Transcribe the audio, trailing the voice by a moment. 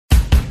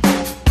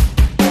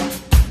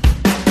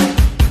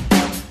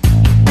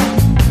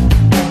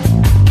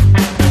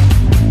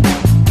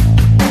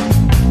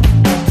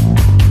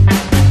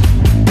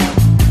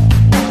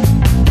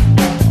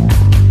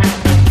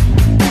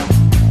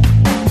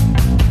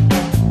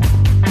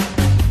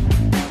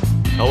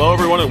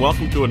and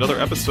welcome to another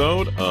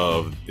episode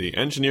of the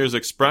Engineers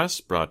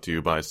Express, brought to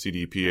you by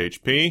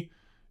CDPHP,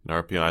 an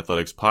RPI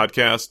Athletics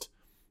podcast,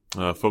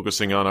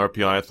 focusing on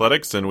RPI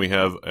Athletics, and we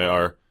have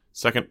our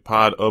second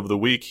pod of the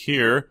week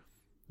here,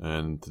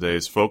 and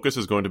today's focus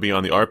is going to be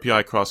on the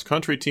RPI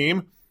cross-country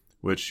team,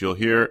 which you'll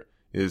hear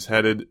is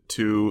headed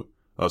to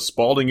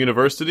Spalding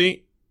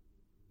University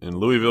in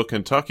Louisville,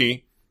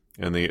 Kentucky,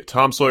 and the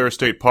Tom Sawyer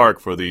State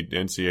Park for the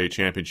NCAA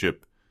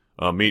Championship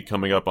meet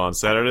coming up on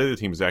Saturday. The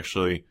team's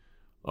actually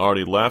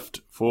already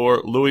left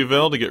for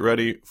Louisville to get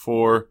ready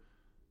for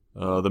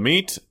the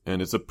meet,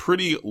 and it's a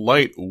pretty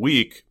light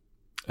week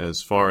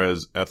as far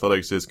as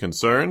athletics is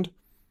concerned.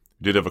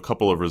 We did have a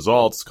couple of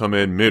results come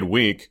in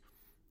midweek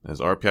as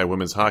RPI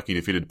Women's Hockey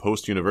defeated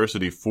Post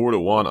University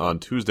 4-1 on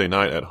Tuesday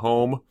night at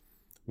home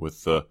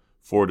with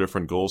 4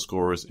 different goal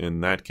scorers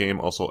in that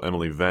game. Also,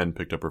 Emily Venn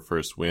picked up her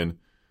first win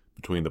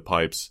between the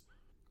pipes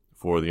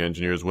for the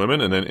Engineers women.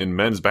 And then in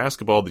men's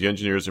basketball, the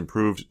Engineers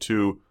improved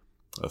to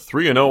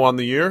 3-0 on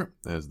the year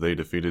as they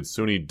defeated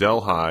SUNY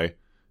Delhi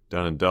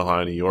down in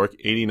Delhi, New York,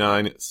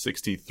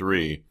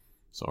 89-63.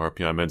 So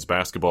RPI men's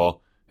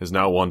basketball has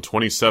now won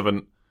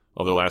 27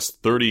 of their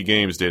last 30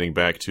 games dating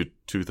back to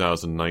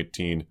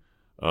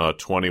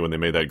 2019-20 when they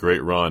made that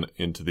great run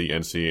into the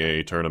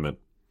NCAA tournament.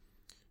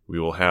 We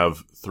will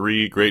have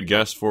 3 great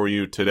guests for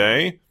you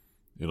today.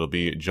 It'll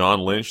be John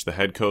Lynch, the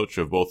head coach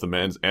of both the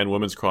men's and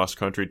women's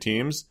cross-country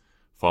teams,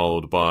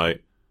 followed by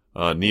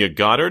Nia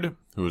Goddard,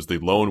 who is the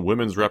lone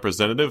women's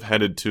representative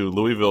headed to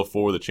Louisville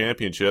for the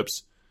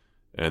championships.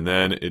 And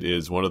then it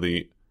is one of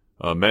the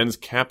men's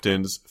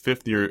captains,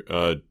 fifth-year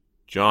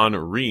John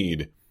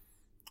Reed,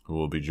 who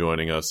will be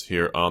joining us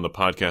here on the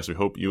podcast. We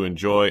hope you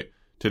enjoy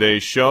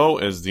today's show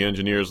as the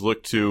Engineers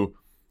look to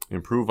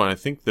improve on, I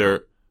think,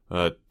 their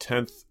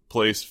 10th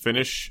place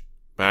finish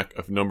back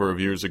a number of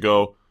years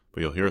ago.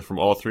 But you'll hear from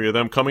all 3 of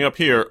them coming up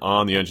here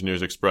on the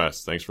Engineers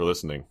Express. Thanks for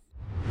listening.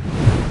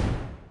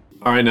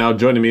 All right, now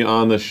joining me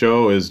on the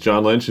show is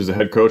John Lynch, who's the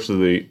head coach of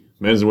the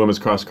men's and women's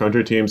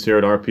cross-country teams here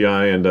at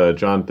RPI. And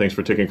John, thanks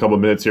for taking a couple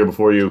of minutes here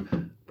before you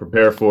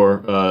prepare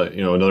for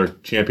another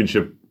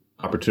championship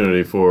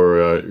opportunity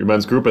for your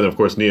men's group, and of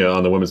course Nia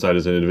on the women's side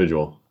as an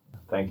individual.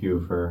 Thank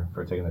you for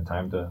taking the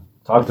time to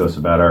talk to us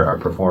about our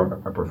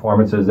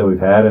performances that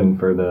we've had and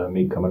for the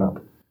meet coming up.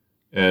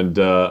 And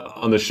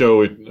on the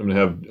show, I'm going to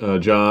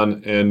have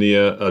John and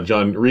Nia,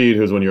 John Reed,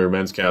 who's one of your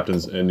men's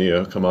captains, and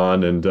Nia come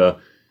on. And,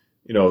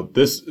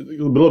 this a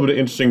little bit of an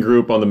interesting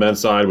group on the men's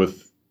side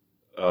with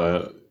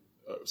a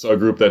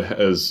group that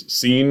has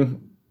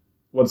seen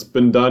what's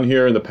been done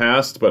here in the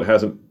past, but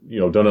hasn't,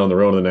 done it on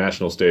their own on the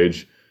national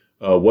stage.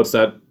 What's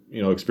that,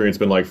 experience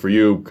been like for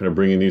you, kind of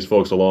bringing these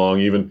folks along?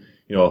 Even,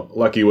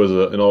 Lucky was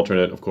an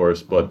alternate, of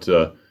course, but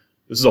this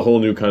is a whole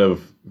new kind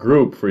of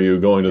group for you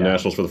going to the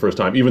Nationals for the first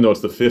time, even though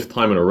it's the 5th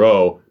time in a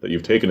row that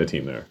you've taken a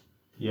team there.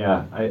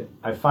 Yeah,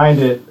 I find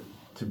it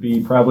to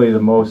be probably the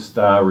most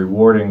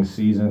rewarding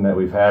season that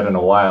we've had in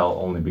a while,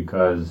 only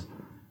because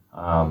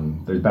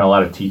there's been a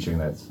lot of teaching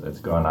that's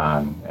gone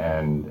on,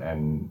 and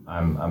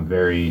I'm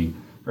very,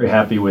 very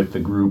happy with the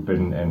group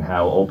and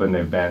how open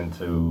they've been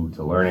to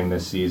learning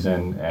this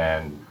season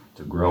and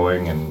to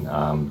growing,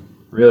 and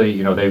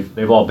really,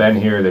 they've all been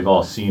here, they've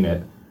all seen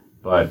it,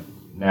 but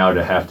now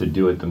to have to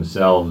do it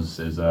themselves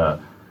is a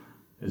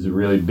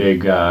really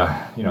big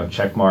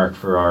check mark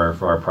for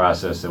our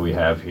process that we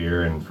have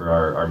here and for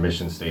our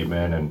mission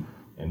statement, and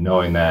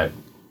knowing that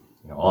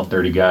all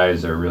 30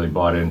 guys are really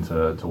bought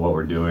into what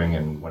we're doing,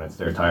 and when it's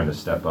their time to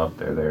step up,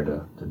 they're there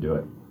to do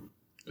it.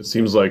 It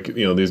seems like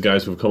these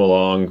guys who've come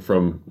along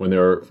from when they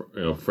were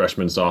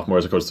freshmen,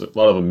 sophomores. Of course, a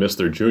lot of them missed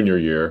their junior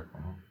year.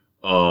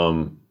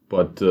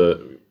 But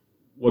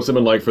what's it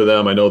been like for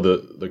them? I know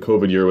the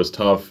COVID year was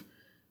tough.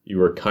 You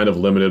were kind of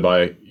limited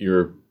by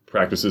your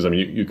practices. I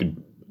mean, you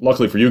could,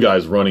 luckily for you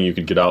guys running, you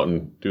could get out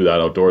and do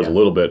that outdoors a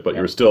little bit, but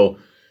you were still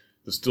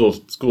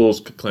schools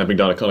clamping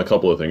down on a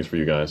couple of things for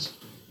you guys.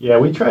 Yeah,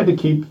 we tried to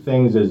keep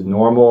things as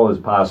normal as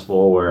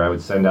possible, where I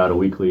would send out a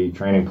weekly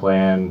training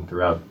plan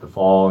throughout the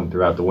fall and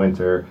throughout the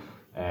winter,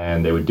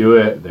 and they would do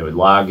it, they would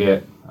log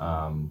it.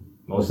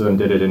 Most of them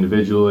did it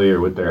individually or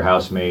with their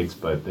housemates,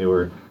 but they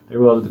were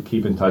able to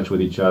keep in touch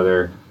with each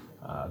other.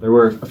 There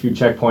were a few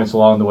checkpoints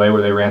along the way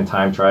where they ran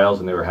time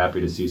trials, and they were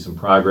happy to see some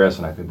progress,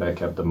 and I think that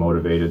kept them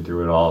motivated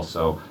through it all.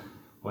 So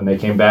when they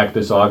came back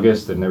this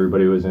August and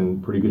everybody was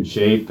in pretty good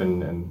shape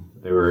and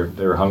they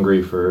were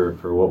hungry for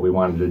what we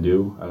wanted to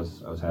do, I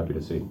was happy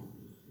to see.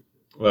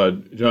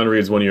 John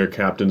Reed's one of your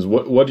captains.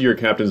 What do your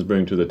captains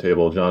bring to the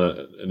table, John,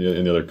 and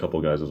the other couple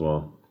guys as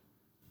well?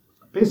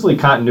 Basically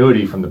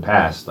continuity from the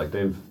past. Like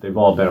they've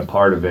all been a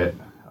part of it,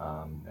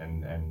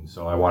 and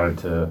so I wanted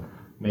to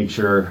make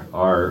sure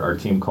our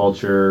team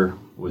culture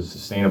was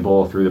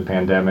sustainable through the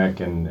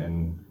pandemic,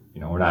 and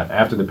we're not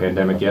after the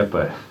pandemic yet,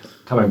 but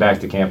coming back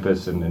to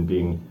campus and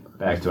being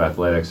back to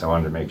athletics, I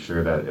wanted to make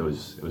sure that it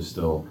was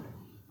still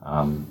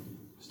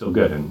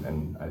good,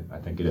 and I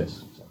think it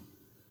is. So.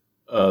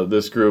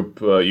 This group,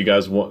 you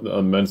guys won on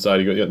the men's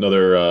side. You got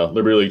another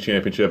Liberty League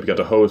championship. You got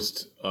to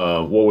host.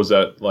 What was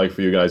that like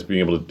for you guys being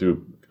able to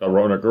do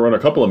run a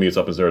couple of meets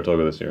up in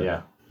Saratoga this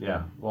year.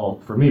 Yeah. Well,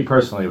 for me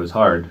personally, it was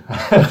hard.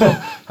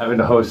 Having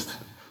to host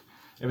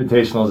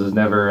invitationals is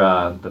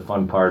never the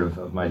fun part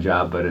of my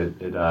job, but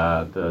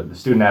the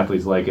student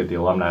athletes like it. The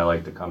alumni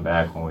like to come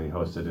back when we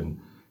host it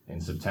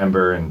in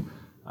September. And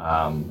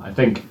I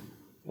think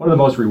one of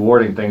the most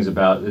rewarding things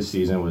about this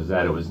season was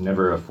that it was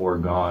never a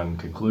foregone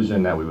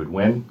conclusion that we would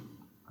win.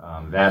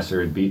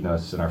 Vassar had beaten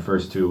us in our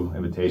first two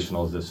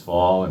invitationals this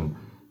fall, and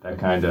that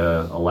kind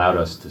of allowed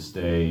us to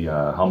stay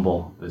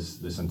humble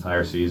this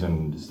entire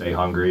season, to stay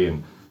hungry.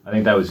 And I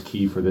think that was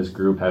key for this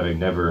group, having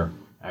never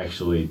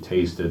actually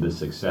tasted the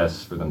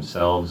success for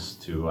themselves.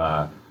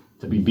 To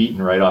be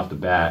beaten right off the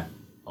bat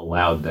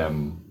allowed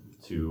them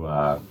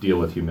to deal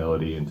with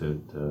humility and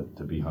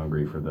to be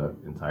hungry for the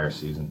entire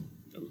season.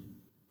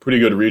 Pretty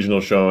good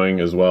regional showing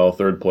as well.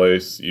 Third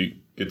place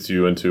gets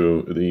you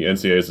into the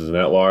NCAAs as an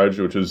at-large,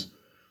 which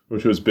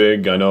was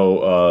big. I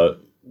know.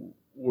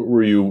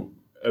 Were you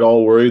at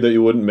all worried that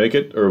you wouldn't make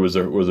it, or was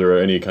there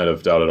any kind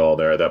of doubt at all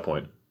there at that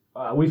point?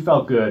 We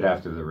felt good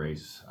after the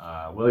race.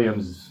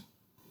 Williams,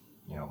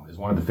 is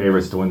one of the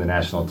favorites to win the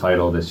national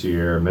title this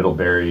year.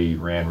 Middlebury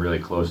ran really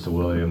close to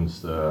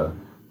Williams the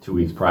 2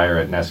 weeks prior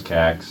at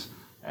NESCACs,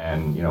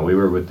 and we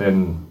were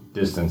within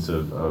distance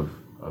of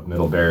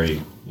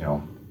Middlebury.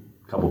 A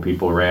couple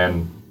people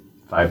ran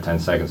 5-10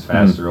 seconds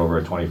faster over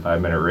a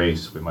 25-minute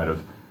race. We might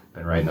have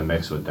been right in the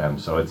mix with them.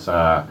 So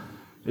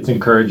it's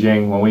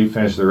encouraging. When we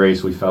finished the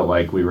race, we felt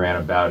like we ran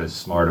about as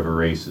smart of a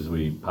race as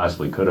we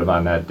possibly could have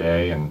on that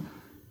day. And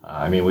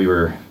we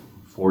were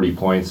 40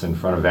 points in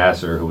front of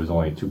Vassar, who was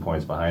only 2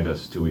 points behind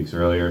us 2 weeks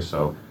earlier.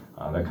 So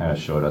that kind of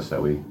showed us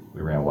that we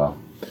ran well.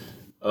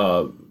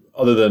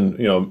 Other than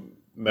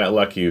Matt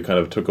Leckie, who kind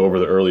of took over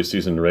the early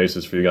season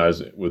races for you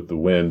guys with the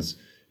wins,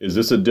 is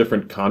this a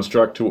different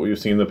construct to what you've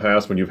seen in the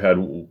past when you've had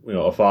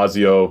a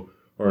Fazio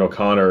or an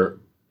O'Connor,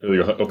 or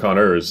the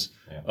O'Connors,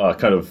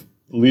 kind of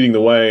leading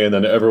the way, and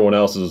then everyone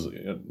else is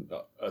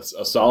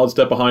a solid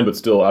step behind, but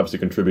still obviously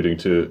contributing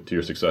to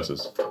your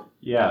successes?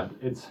 Yeah,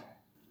 it's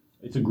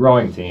a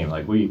growing team.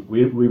 Like we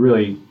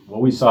really,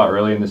 what we saw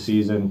early in the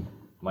season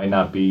might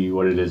not be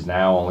what it is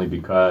now, only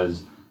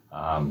because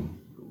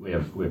we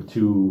have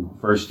two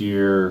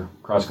first-year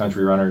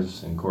cross-country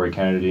runners in Corey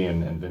Kennedy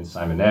and Vince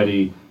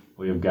Simonetti.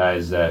 We have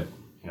guys that,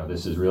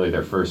 this is really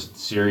their first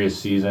serious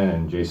season,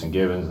 and Jason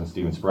Gibbons and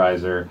Steven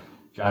Spreiser.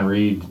 John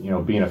Reed,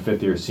 being a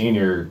fifth-year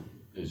senior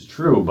is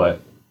true,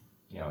 but,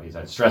 he's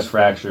had stress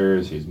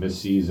fractures, he's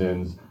missed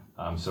seasons.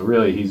 So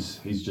really,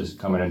 he's just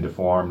coming into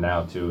form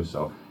now, too.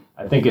 So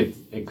I think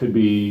it could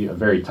be a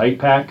very tight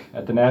pack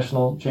at the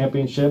national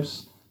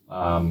championships.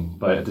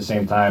 But at the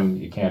same time,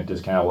 you can't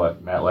discount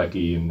what Matt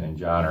Leckie and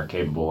John are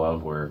capable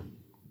of, where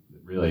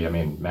really,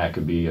 Matt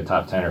could be a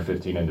top 10 or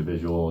 15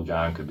 individual.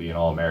 John could be an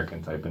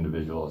All-American type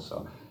individual.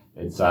 So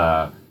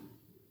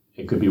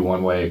it could be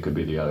one way, it could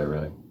be the other,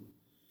 really.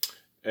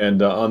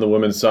 And on the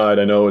women's side,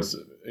 I know it's,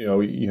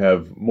 you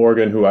have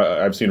Morgan, who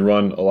I've seen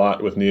run a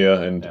lot with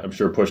Nia, and I'm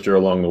sure pushed her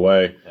along the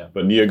way. Yeah.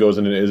 But Nia goes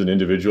in as an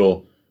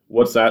individual.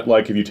 What's that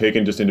like? Have you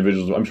taken just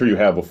individuals? I'm sure you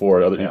have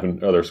before,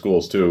 even other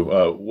schools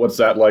too. What's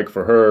that like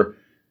for her?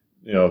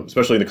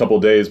 Especially in the couple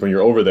of days when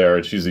you're over there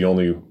and she's the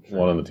only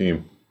one on the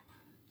team.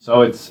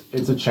 So it's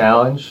a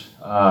challenge,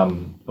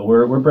 but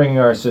we're bringing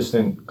our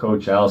assistant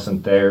coach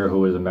Allison Thayer,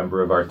 who is a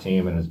member of our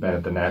team and has been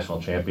at the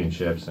national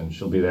championships, and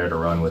she'll be there to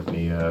run with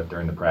Nia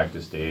during the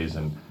practice days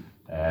and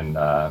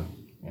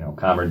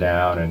calm her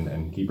down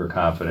and keep her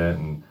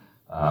confident.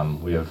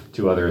 And we have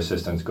two other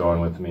assistants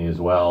going with me as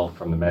well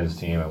from the men's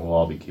team, and we'll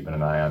all be keeping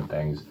an eye on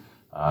things.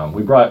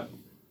 We brought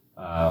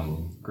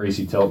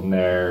Gracie Tilton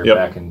there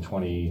back in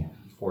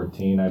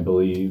 2014, I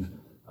believe.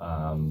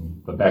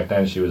 But back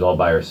then she was all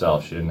by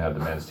herself. She didn't have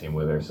the men's team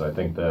with her. So I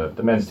think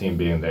the men's team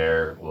being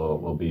there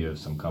will be of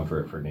some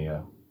comfort for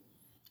Nia.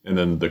 And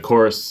then the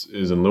course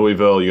is in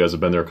Louisville. You guys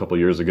have been there a couple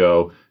of years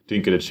ago.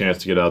 Didn't get a chance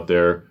to get out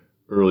there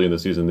early in the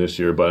season this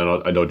year,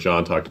 but I know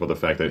John talked about the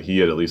fact that he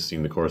had at least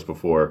seen the course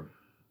before.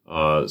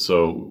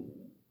 So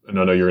and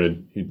I know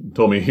he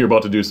told me you're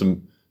about to do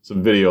some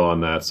video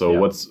on that. So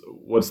what's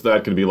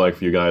that going to be like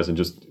for you guys, and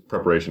just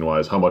preparation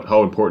wise,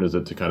 how important is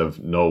it to kind of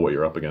know what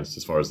you're up against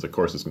as far as the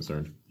course is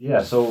concerned?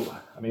 Yeah, so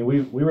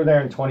we were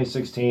there in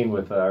 2016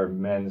 with our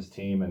men's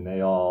team, and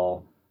they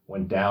all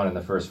went down in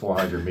the first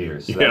 400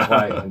 meters. So that's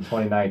why in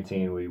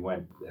 2019 we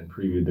went and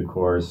previewed the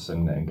course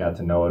and got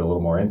to know it a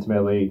little more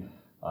intimately.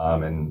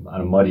 And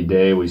on a muddy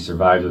day, we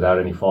survived without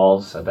any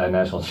falls at that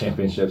national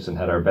championships and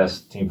had our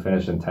best team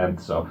finish in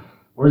 10th. So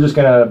we're just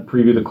going to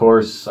preview the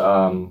course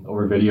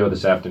over video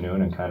this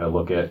afternoon and kind of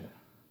look at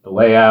the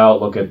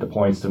layout, look at the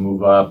points to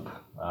move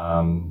up.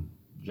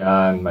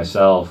 John,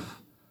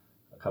 myself,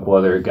 a couple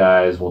other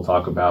guys will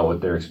talk about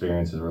what their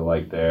experiences were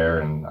like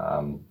there.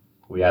 And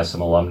we asked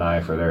some alumni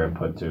for their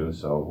input too.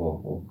 So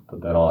we'll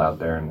put that all out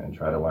there and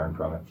try to learn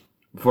from it.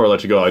 Before I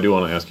let you go, I do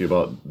want to ask you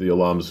about the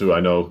alums who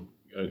I know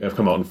have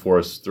come out in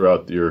force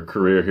throughout your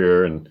career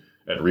here, and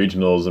at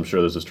regionals, I'm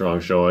sure there's a strong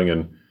showing.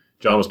 And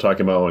John was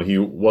talking about when he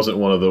wasn't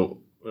one of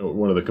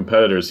the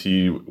competitors,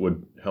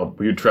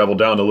 he'd travel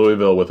down to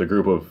Louisville with a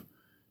group of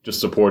just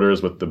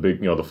supporters with the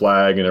big, the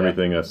flag and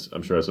everything.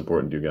 I'm sure that's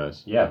important to you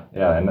guys. Yeah,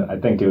 and I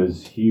think it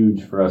was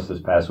huge for us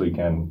this past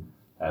weekend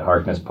at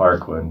Harkness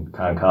Park when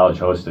Conn College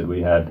hosted.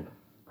 We had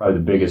probably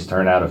the biggest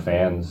turnout of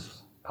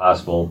fans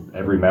possible.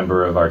 Every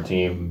member of our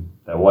team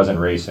that wasn't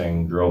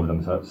racing drove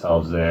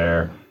themselves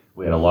there.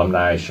 We had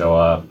alumni show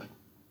up.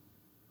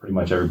 Pretty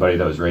much everybody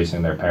that was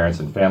racing, their parents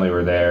and family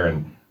were there,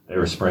 and they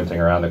were sprinting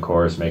around the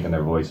course, making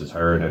their voices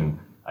heard. And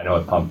I know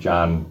it pumped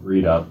John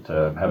Reed up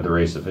to have the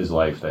race of his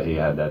life that he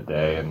had that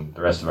day. And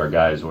the rest of our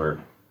guys were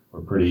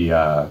pretty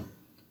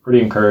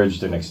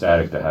encouraged and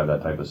ecstatic to have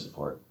that type of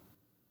support.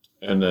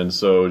 And then,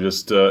 so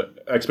just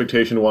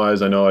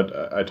expectation-wise, I know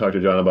I talked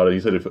to John about it. He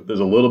said there's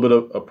a little bit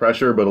of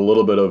pressure, but a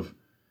little bit of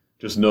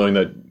just knowing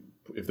that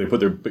if they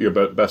put your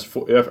best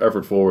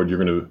effort forward, you're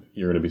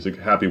gonna be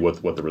happy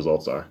with what the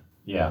results are.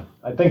 Yeah,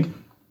 I think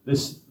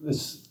this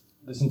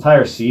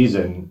entire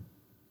season,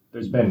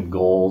 there's been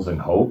goals and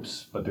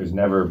hopes, but there's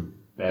never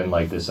been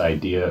like this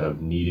idea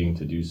of needing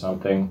to do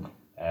something,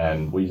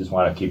 and we just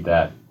want to keep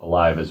that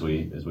alive as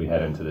we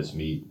head into this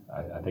meet.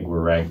 I think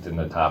we're ranked in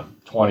the top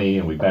 20,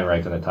 and we've been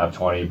ranked in the top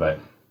 20, but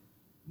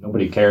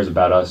nobody cares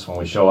about us when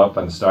we show up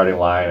on the starting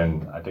line,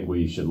 and I think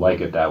we should like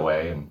it that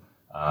way. And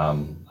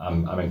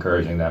I'm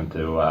encouraging them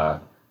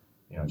to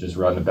just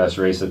run the best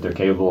race that they're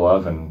capable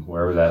of, and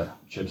wherever that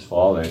chips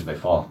fall, they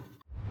fall.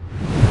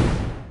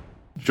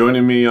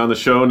 Joining me on the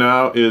show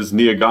now is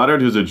Nia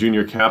Goddard, who's a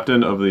junior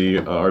captain of the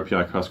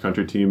RPI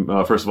cross-country team.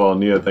 First of all,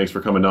 Nia, thanks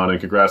for coming on,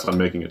 and congrats on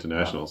making it to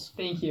Nationals.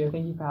 Thank you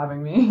for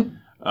having me.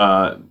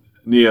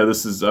 Nia,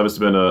 this has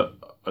obviously been a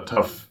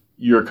tough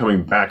year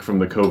coming back from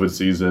the COVID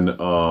season,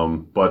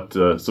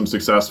 but some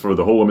success for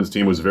the whole women's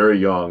team. Was very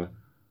young,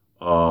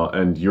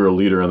 and you're a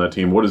leader on that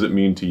team. What does it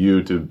mean to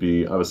you to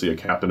be obviously a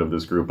captain of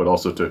this group, but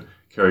also to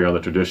carry on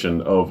the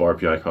tradition of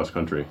RPI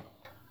cross-country?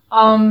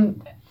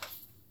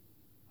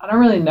 I don't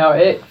really know.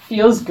 It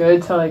feels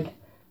good to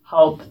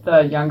help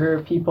the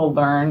younger people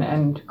learn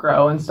and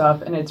grow and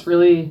stuff, and it's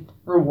really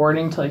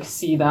rewarding to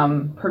see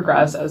them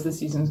progress as the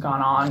season's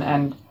gone on.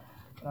 And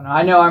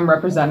I know I'm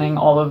representing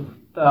all of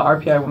the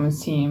RPI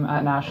women's team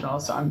at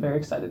Nationals, so I'm very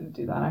excited to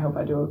do that, and I hope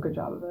I do a good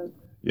job of it.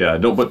 Yeah,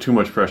 don't put too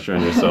much pressure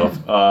on yourself.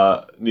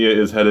 Nia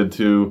is headed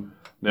to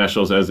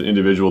Nationals as an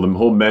individual. The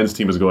whole men's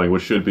team is going,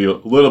 which should be a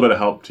little bit of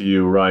help to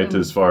you, right, mm-hmm.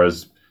 as far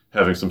as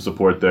having some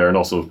support there, and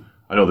also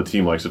I know the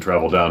team likes to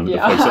travel down.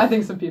 Yeah, I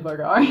think some people are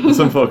going.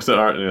 Some folks that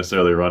aren't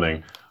necessarily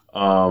running.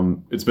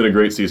 It's been a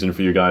great season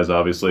for you guys,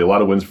 obviously. A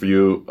lot of wins for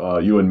you.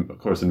 You and, of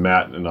course, and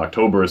Matt in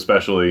October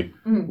especially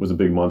was a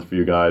big month for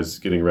you guys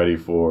getting ready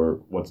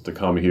for what's to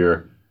come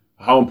here.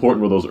 How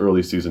important were those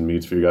early season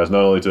meets for you guys,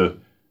 not only to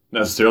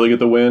necessarily get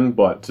the win,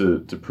 but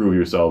to prove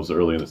yourselves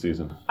early in the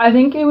season? I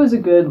think it was a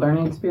good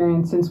learning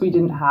experience since we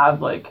didn't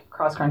have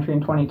cross-country in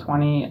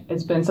 2020.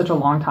 It's been such a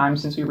long time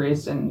since we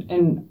raced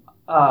in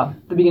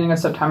the beginning of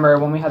September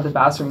when we had the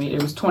Vassar meet.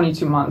 It was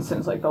 22 months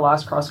since the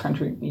last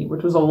cross-country meet,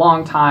 which was a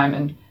long time,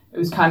 and it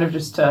was kind of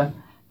just to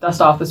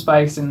dust off the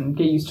spikes and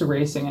get used to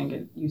racing and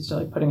get used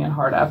to putting in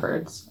hard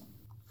efforts.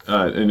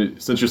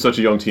 Since you're such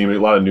a young team, a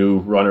lot of new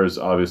runners,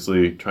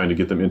 obviously trying to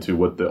get them into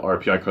what the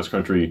RPI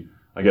cross-country,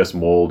 I guess,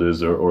 mold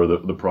is or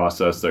the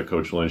process that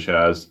Coach Lynch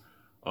has.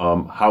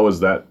 How has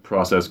that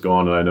process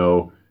gone? And I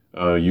know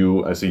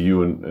I see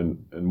you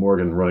and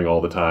Morgan running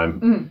all the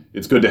time. Mm-hmm.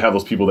 It's good to have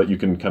those people that you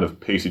can kind of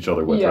pace each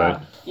other with, right?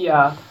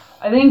 Yeah.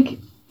 I think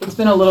it's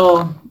been a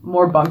little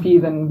more bumpy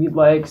than we'd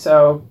like,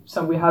 so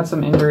we had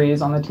some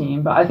injuries on the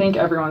team, but I think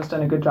everyone's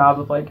done a good job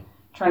of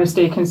trying to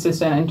stay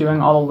consistent and doing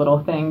all the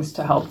little things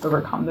to help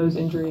overcome those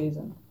injuries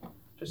and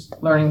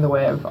just learning the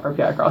way of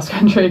RPI cross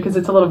country because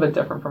it's a little bit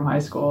different from high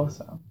school.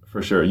 So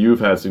for sure, you've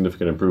had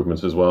significant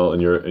improvements as well in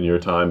your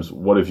times.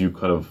 What have you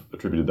kind of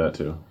attributed that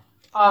to?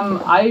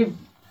 I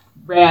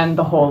ran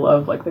the whole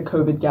of the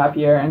COVID gap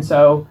year, and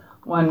so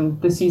when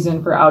the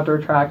season for outdoor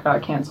track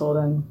got canceled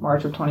in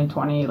March of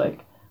 2020,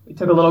 we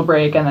took a little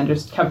break and then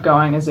just kept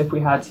going as if we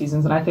had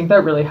seasons, and I think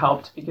that really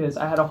helped because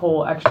I had a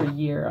whole extra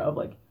year of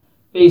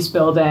base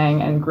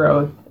building and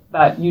growth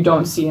that you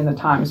don't see in the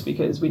times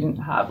because we didn't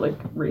have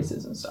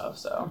races and stuff.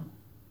 So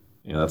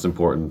yeah, that's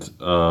important.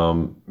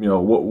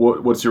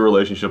 What's your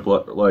relationship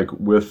like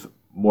with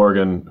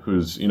Morgan,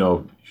 who's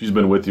she's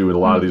been with you in a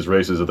lot of these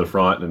races at the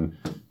front and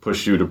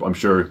pushed you to, I'm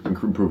sure,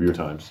 improve your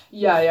times?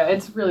 Yeah,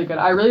 it's really good.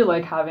 I really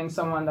like having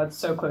someone that's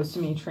so close to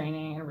me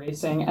training and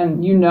racing, and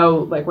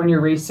when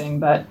you're racing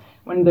that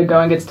when the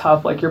going gets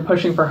tough, you're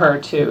pushing for her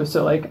too.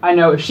 So I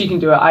know if she can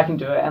do it, I can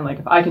do it, and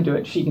if I can do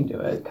it, she can do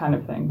it, kind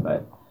of thing.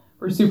 But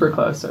we're super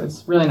close, so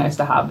it's really nice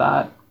to have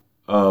that.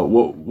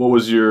 What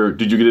was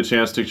did you get a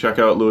chance to check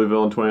out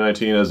Louisville in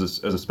 2019 as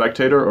a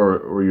spectator,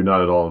 or were you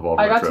not at all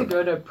involved in that trip? I got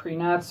to go to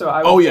pre-nat, so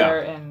I was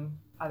there in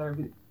either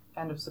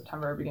end of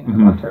September or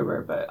beginning of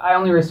October, but I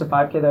only raced a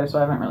 5K there, so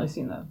I haven't really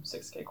seen the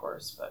 6K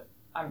course, but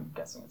I'm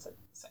guessing it's the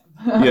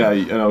same. Yeah,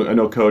 I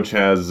know Coach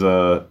has,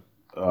 I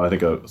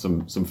think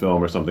some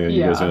film or something that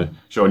you guys are going to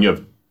show, and you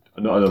have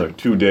another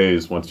 2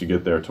 days once you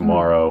get there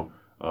tomorrow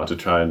to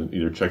try and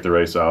either check the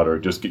race out or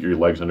just get your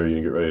legs under you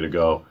and get ready to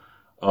go.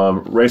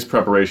 Race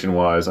preparation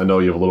wise, I know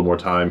you have a little more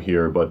time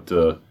here, but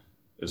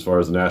as far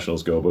as the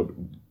nationals go,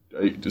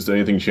 but does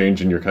anything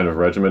change in your kind of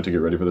regimen to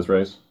get ready for this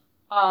race?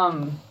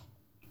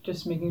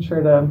 Just making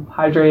sure to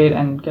hydrate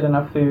and get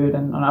enough food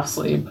and enough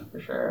sleep for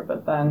sure.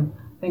 But then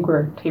I think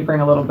we're tapering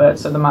a little bit,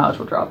 so the mileage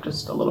will drop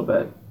just a little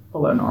bit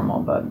below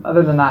normal. But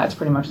other than that, it's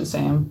pretty much the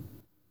same.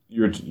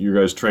 Your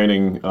guys'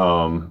 training,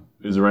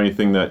 is there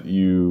anything that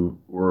you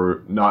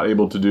were not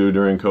able to do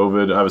during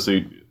COVID?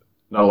 Obviously,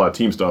 not a lot of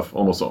team stuff,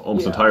 almost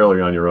entirely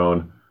on your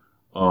own.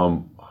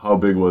 How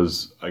big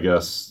was, I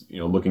guess,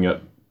 looking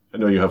at, I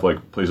know you have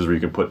like places where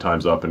you can put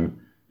times up and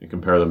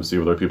compare them to see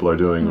what other people are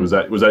doing.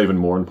 Mm-hmm. Was that even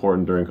more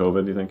important during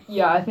COVID, do you think?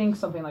 Yeah, I think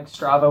something like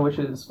Strava, which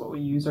is what we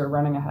use, or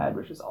Running Ahead,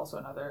 which is also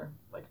another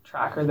like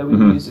tracker that we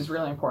use, is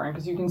really important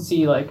because you can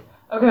see like,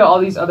 okay, all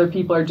these other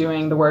people are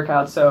doing the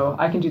workouts, so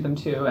I can do them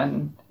too,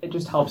 and it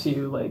just helps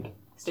you like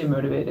stay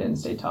motivated and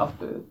stay tough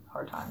through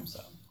hard times.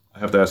 So I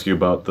have to ask you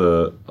about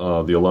the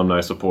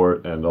alumni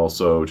support and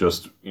also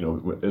just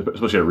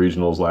especially at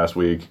regionals last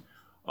week.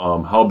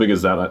 How big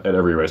is that at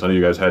every race? I know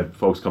you guys had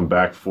folks come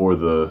back for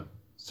the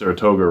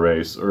Saratoga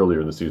race earlier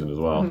in the season as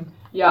well. Mm-hmm.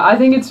 Yeah, I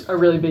think it's a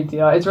really big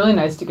deal. It's really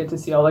nice to get to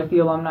see all like the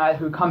alumni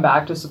who come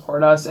back to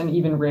support us and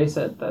even race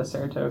at the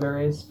Saratoga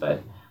race.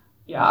 But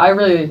yeah, I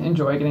really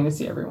enjoy getting to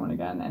see everyone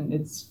again, and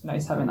it's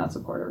nice having that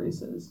support at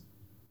races.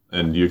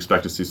 And you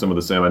expect to see some of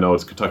the same? I know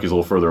Kentucky's a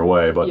little further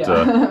away, but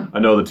yeah. I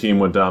know the team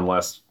went down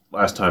last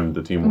time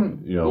the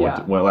team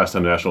last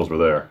time nationals were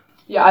there.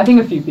 Yeah, I think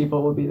a few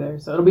people will be there,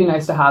 so it'll be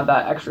nice to have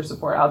that extra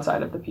support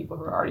outside of the people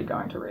who are already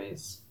going to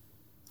race.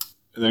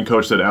 And then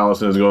Coach said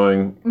Allison is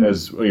going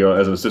as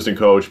an assistant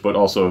coach, but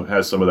also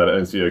has some of that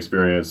NCAA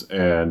experience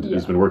and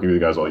has been working with you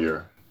guys all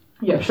year.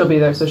 Yeah, she'll be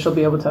there, so she'll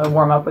be able to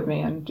warm up with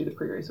me and do the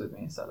pre-race with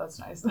me, so that's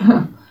nice.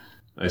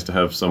 Nice to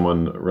have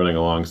someone running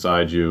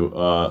alongside you.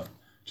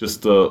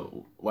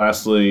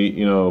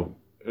 Lastly,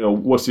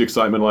 what's the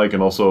excitement like,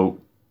 and also,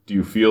 do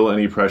you feel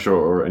any pressure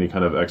or any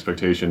kind of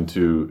expectation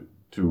to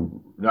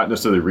not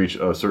necessarily reach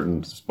a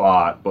certain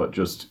spot, but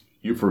just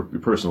you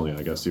personally,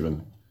 I guess,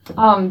 even?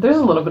 There's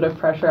a little bit of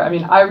pressure. I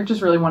mean, I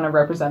just really want to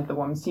represent the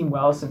women's team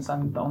well since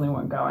I'm the only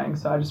one going.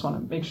 So I just want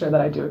to make sure that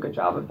I do a good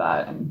job of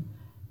that and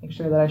make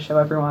sure that I show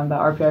everyone that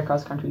RPI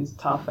cross country is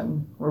tough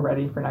and we're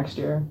ready for next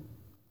year.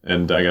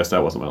 And I guess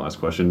that wasn't my last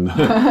question.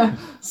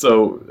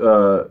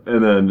 So,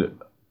 and then,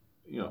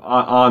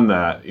 on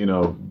that,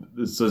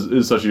 this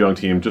is such a young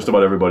team. Just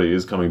about everybody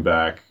is coming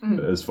back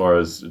as far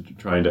as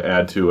trying to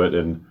add to it.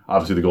 And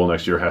obviously the goal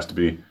next year has to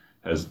be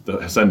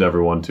send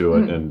everyone to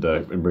it and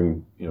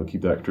bring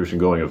keep that tradition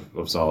going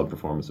of solid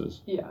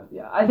performances. Yeah.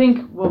 I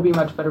think we'll be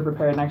much better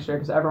prepared next year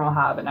because everyone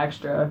will have an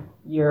extra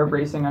year of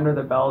racing under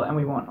their belt, and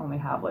we won't only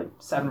have like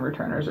 7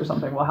 returners or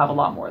something. We'll have a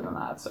lot more than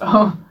that.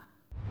 So.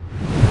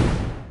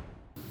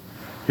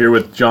 Here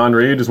with John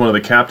Reed, who's one of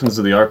the captains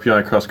of the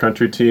RPI cross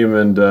country team,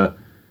 and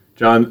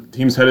John,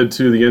 team's headed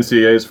to the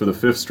NCAAs for the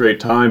 5th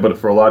straight time, but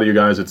for a lot of you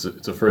guys, it's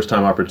a first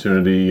time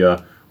opportunity.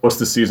 What's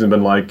the season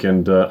been like,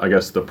 and I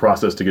guess the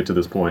process to get to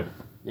this point?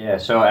 Yeah,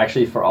 so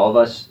actually for all of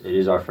us, it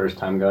is our first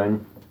time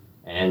going,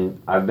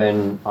 and I've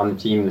been on the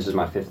team, this is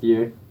my 5th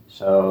year,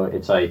 so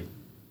it's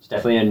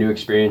definitely a new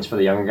experience for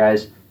the younger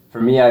guys. For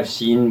me, I've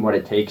seen what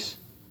it takes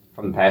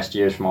from the past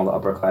years from all the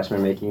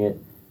upperclassmen making it,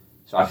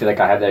 so I feel like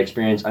I have that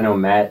experience. I know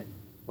Matt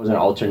was an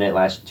alternate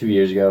 2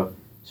 years ago,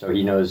 so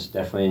he knows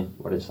definitely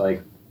what it's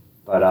like,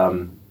 but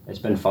it's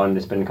been fun.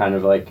 It's been kind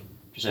of like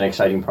just an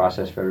exciting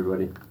process for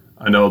everybody.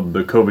 I know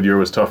the COVID year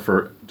was tough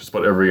for just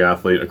about every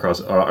athlete across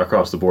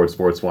the board,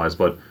 sports-wise.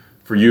 But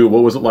for you,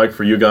 what was it like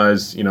for you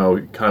guys?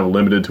 Kind of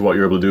limited to what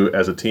you're able to do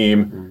as a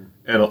team. Mm-hmm.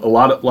 And a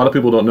lot of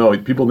people don't know.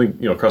 People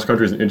think cross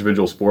country is an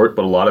individual sport,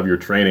 but a lot of your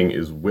training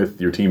is with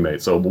your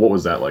teammates. So what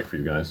was that like for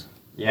you guys?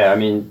 Yeah, I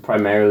mean,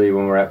 primarily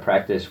when we're at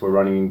practice, we're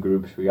running in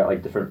groups. We got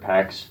different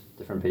packs,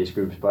 different pace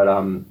groups. But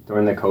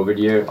during the COVID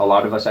year, a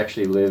lot of us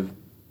actually live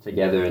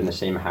together in the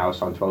same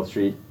house on 12th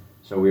Street.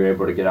 So we were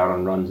able to get out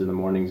on runs in the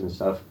mornings and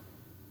stuff.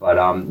 But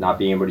not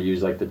being able to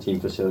use the team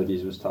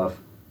facilities was tough.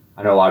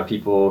 I know a lot of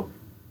people,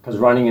 because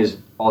running is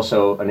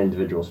also an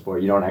individual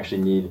sport. You don't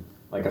actually need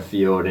a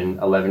field and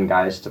 11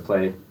 guys to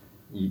play.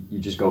 You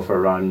just go for a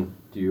run,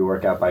 do your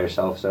workout by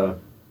yourself. So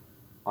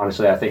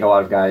honestly, I think a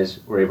lot of guys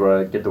were able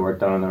to get the work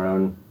done on their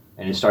own,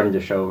 and it's starting to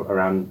show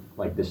around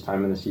this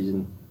time in the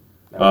season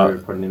that we're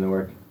putting in the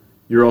work.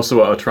 You're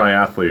also a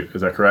triathlete,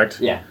 is that correct?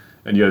 Yeah.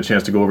 And you had a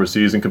chance to go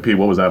overseas and compete.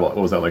 What was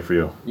that like for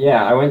you?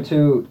 Yeah, I went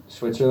to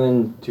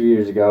Switzerland 2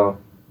 years ago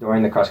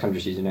during the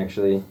cross-country season,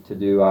 actually, to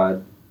do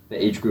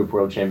the age group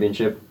world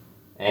championship.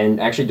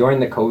 And actually during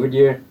the COVID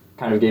year,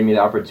 kind of gave me the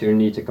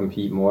opportunity to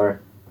compete more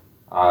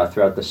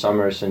throughout the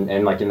summers and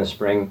in the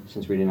spring,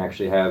 since we didn't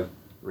actually have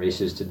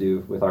races to do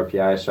with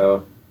RPI.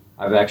 So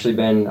I've actually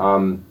been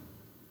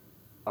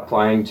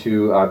applying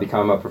to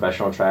become a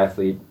professional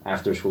triathlete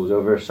after school's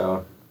over.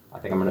 So I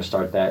think I'm going to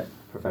start that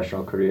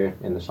professional career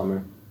in the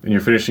summer. And you're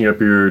finishing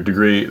up your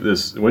degree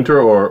this winter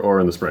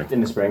or in the spring?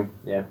 In the spring,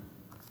 yeah.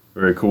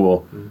 Very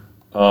cool. Mm-hmm.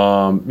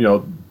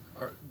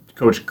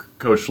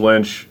 Coach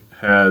Lynch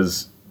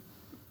has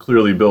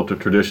clearly built a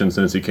tradition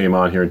since he came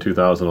on here in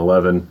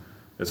 2011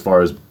 as far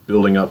as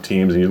building up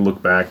teams, and you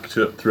look back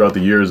throughout the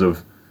years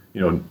of,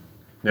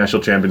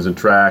 national champions in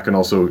track and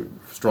also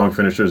strong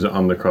finishers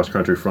on the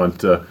cross-country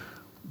front.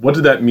 What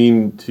did that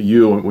mean to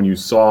you when you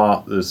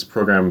saw this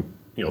program,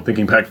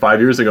 thinking back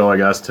 5 years ago, I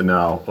guess, to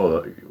now,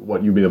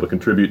 what you've been able to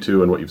contribute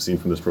to and what you've seen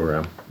from this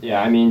program?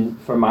 Yeah, I mean,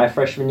 for my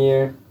freshman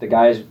year, the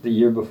guys the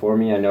year before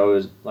me, I know it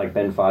was like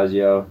Ben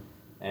Fazio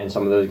and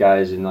some of those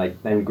guys, and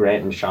like then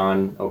Grant and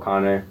Sean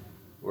O'Connor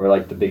were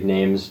like the big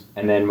names.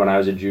 And then when I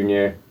was a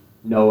junior,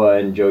 Noah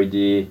and Joey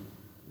D,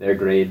 their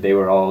grade, they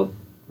were all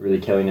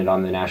really killing it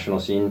on the national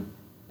scene.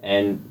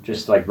 And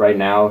just like right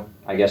now,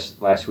 I guess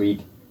last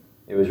week,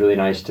 it was really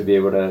nice to be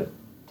able to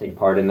take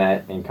part in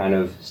that and kind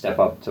of step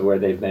up to where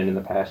they've been in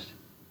the past.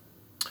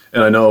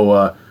 And I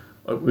know,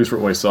 at least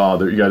from what I saw,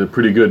 that you got a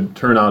pretty good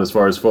turnout as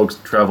far as folks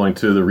traveling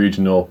to the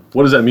regional.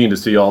 What does that mean to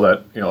see all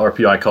that,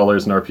 RPI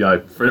colors and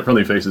RPI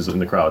friendly faces in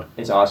the crowd?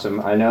 It's awesome.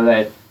 I know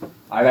that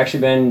I've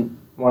actually been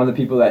one of the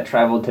people that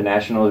traveled to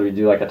nationals. We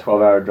do like a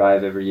 12-hour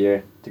drive every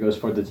year to go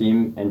support the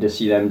team, and to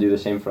see them do the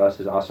same for us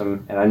is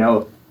awesome. And I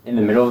know in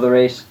the middle of the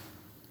race,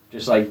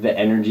 just like the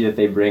energy that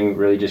they bring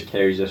really just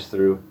carries us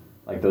through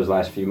like those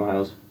last few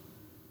miles.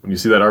 When you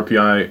see that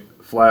RPI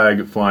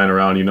flag flying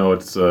around,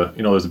 it's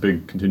there's a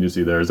big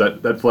contingency there. Is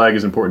that flag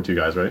is important to you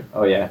guys, right?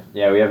 Oh yeah,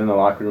 we have it in the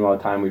locker room all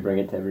the time. We bring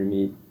it to every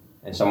meet,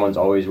 and someone's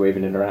always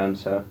waving it around,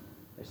 so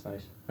it's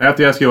nice. I have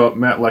to ask you about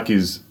Matt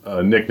Lecky's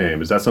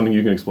nickname. Is that something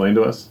you can explain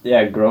to us?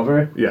 Yeah,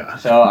 Grover. Yeah.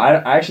 So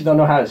I actually don't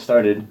know how it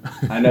started.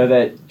 I know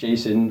that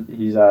Jason,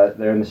 he's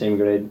they're in the same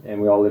grade, and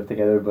we all live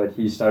together, but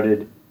he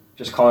started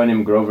just calling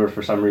him Grover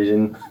for some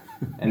reason.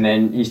 And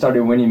then he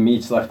started winning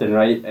meets left and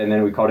right, and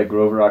then we called it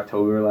Grover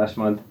October last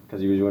month because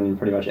he was winning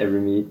pretty much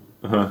every meet,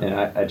 and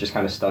I just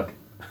kind of stuck.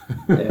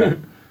 Yeah.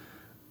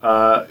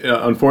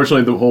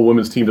 Unfortunately, the whole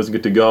women's team doesn't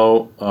get to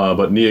go,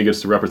 but Nia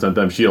gets to represent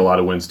them. She had a lot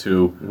of wins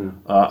too.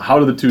 Mm-hmm. How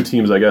do the two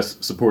teams, I guess,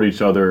 support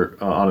each other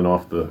on and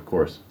off the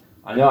course?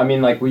 I know. I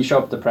mean, like, we show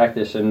up to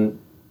practice and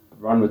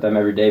run with them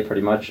every day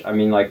pretty much. I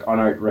mean, like, on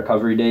our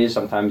recovery days,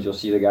 sometimes you'll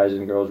see the guys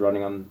and girls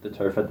running on the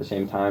turf at the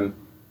same time.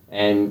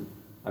 And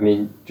I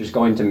mean, just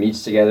going to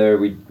meets together,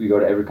 we go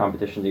to every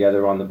competition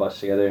together, we're on the bus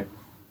together.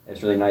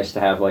 It's really nice to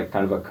have like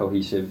kind of a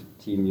cohesive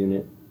team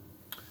unit.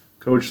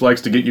 Coach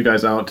likes to get you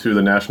guys out to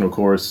the national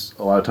course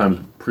a lot of times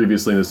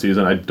previously in the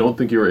season. I don't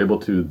think you were able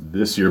to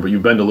this year, but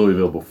you've been to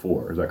Louisville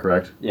before. Is that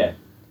correct? Yeah,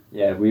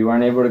 we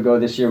weren't able to go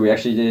this year. We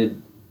actually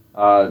did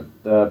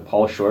the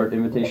Paul Short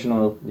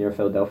Invitational near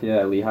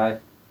Philadelphia at Lehigh,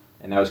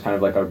 and that was kind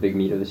of like our big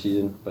meet of the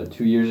season. But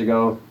 2 years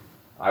ago,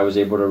 I was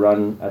able to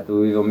run at the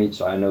Louisville meet,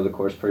 so I know the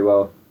course pretty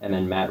well. And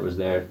then Matt was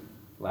there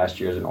last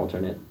year as an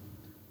alternate.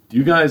 Do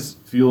you guys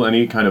feel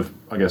any kind of,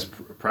 I guess,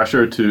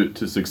 pressure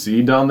to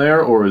succeed down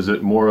there, or is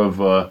it more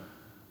of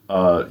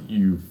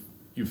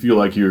you feel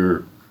like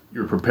you're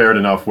prepared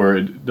enough where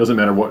it doesn't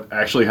matter what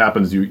actually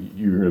happens, you're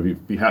going to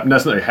be not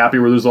necessarily happy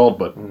with the result,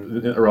 but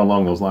around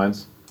along those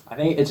lines? I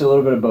think it's a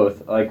little bit of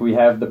both. Like, we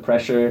have the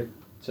pressure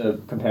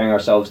to comparing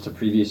ourselves to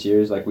previous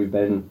years. Like, we've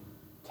been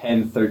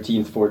 10th,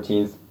 13th,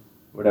 14th,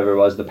 whatever it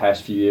was the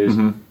past few years.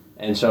 Mm-hmm.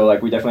 And so,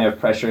 like, we definitely have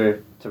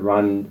pressure to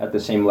run at the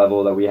same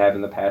level that we have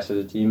in the past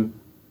as a team.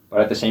 But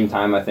at the same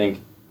time, I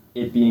think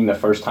it being the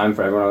first time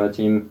for everyone on the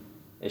team,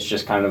 it's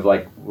just kind of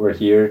like we're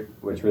here,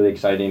 it's really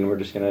exciting, we're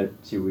just going to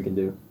see what we can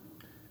do.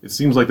 It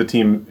seems like the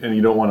team, and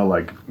you don't want to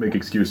like make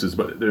excuses,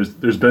 but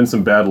there's been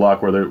some bad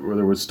luck where there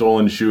was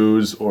stolen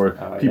shoes or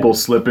people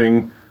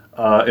slipping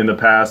in the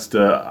past.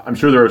 I'm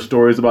sure there are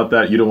stories about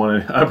that. You don't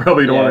want to. I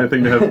probably don't want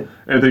anything to have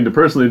anything to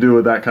personally do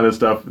with that kind of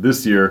stuff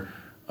this year.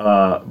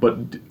 But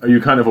are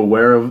you kind of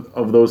aware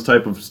of those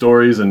type of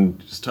stories and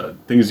just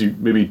things you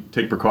maybe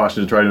take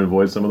precautions to try to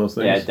avoid some of those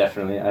things? Yeah,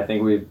 definitely. I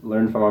think we've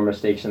learned from our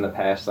mistakes in the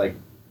past. Like,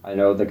 I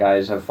know the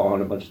guys have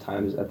fallen a bunch of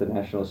times at the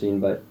national scene,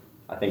 but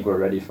I think we're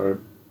ready for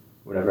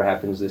whatever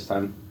happens this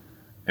time.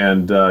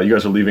 And you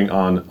guys are leaving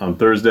on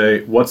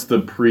Thursday. What's the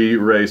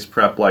pre-race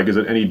prep like? Is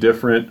it any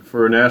different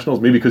for nationals?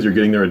 Maybe because you're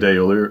getting there a day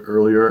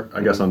earlier,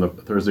 I guess on the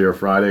Thursday or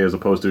Friday, as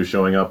opposed to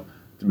showing up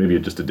maybe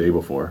just a day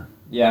before.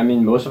 Yeah, I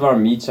mean, most of our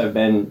meets have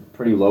been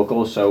pretty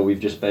local, so we've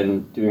just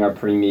been doing our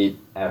pre-meet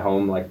at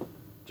home, like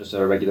just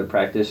at a regular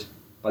practice.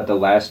 But the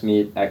last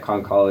meet at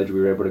Conn College, we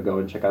were able to go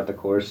and check out the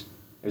course.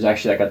 It was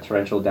actually like a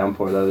torrential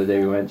downpour the other day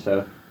we went, so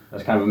that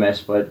was kind of a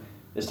mess. But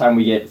this time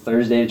we get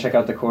Thursday to check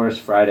out the course,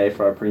 Friday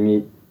for our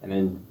pre-meet, and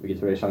then we get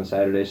to race on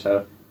Saturday.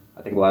 So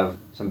I think we'll have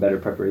some better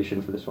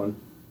preparation for this one.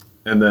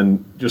 And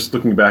then just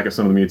looking back at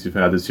some of the meets you've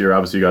had this year,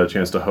 obviously you got a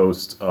chance to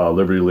host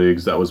Liberty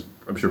Leagues. That was,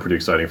 I'm sure, pretty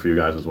exciting for you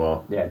guys as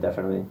well. Yeah,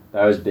 definitely.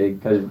 That was big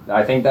because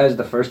I think that was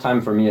the first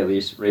time for me, at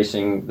least,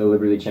 racing the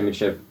Liberty League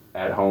Championship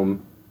at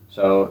home.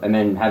 So, and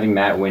then having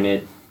Matt win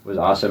it was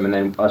awesome. And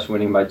then us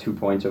winning by 2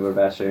 points over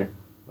Vassar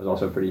was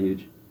also pretty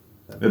huge.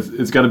 So.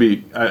 It's got to be,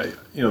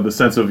 the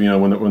sense of,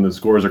 when the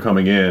scores are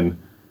coming in,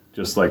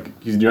 just like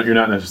you're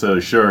not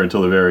necessarily sure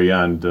until the very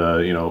end.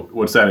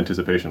 What's that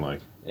anticipation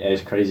like? Yeah,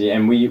 it's crazy.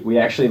 And we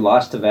actually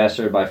lost to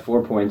Vassar by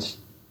 4 points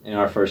in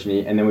our first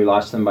meet, and then we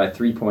lost them by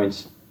 3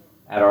 points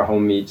at our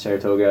home meet,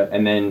 Saratoga,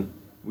 and then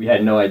we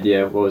had no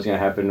idea what was going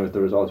to happen with the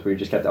results. We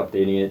just kept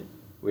updating it,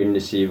 waiting to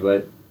see.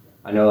 But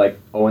I know like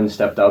Owen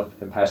stepped up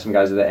and passed some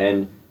guys at the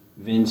end.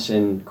 Vince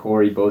and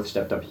Corey both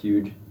stepped up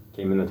huge,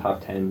 came in the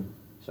top 10,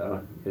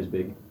 so it was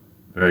big.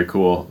 Very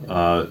cool.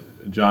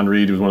 John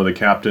Reed was one of the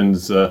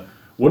captains.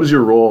 What is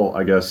your role,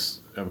 I guess,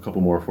 I have a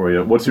couple more for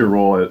you. What's your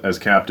role as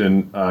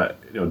captain,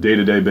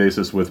 day-to-day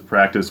basis with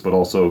practice, but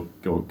also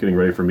getting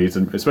ready for meets,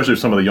 and especially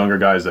some of the younger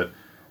guys that,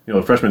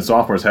 the freshmen,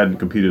 sophomores hadn't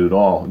competed at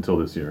all until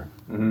this year?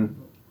 Mm-hmm.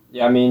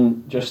 Yeah, I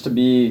mean, just to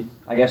be,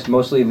 I guess,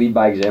 mostly lead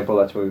by example.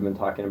 That's what we've been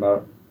talking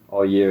about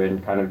all year,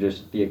 and kind of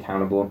just be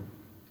accountable.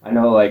 I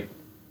know, like,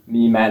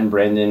 me, Matt, and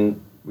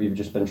Brandon, we've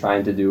just been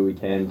trying to do what we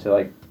can to,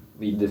 like,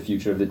 lead the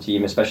future of the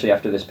team, especially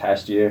after this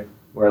past year,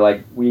 where,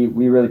 like, we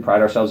really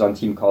pride ourselves on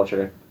team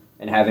culture,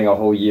 and having a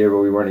whole year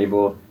where we weren't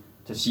able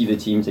to see the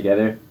team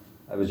together.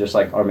 It was just,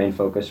 like, our main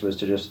focus was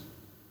to just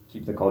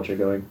keep the culture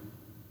going.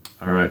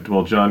 All right.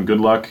 Well, John, good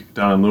luck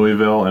down in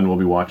Louisville, and we'll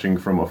be watching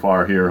from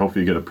afar here.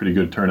 Hopefully you get a pretty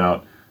good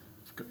turnout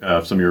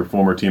of some of your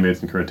former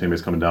teammates and current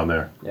teammates coming down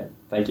there. Yeah,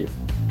 thank you.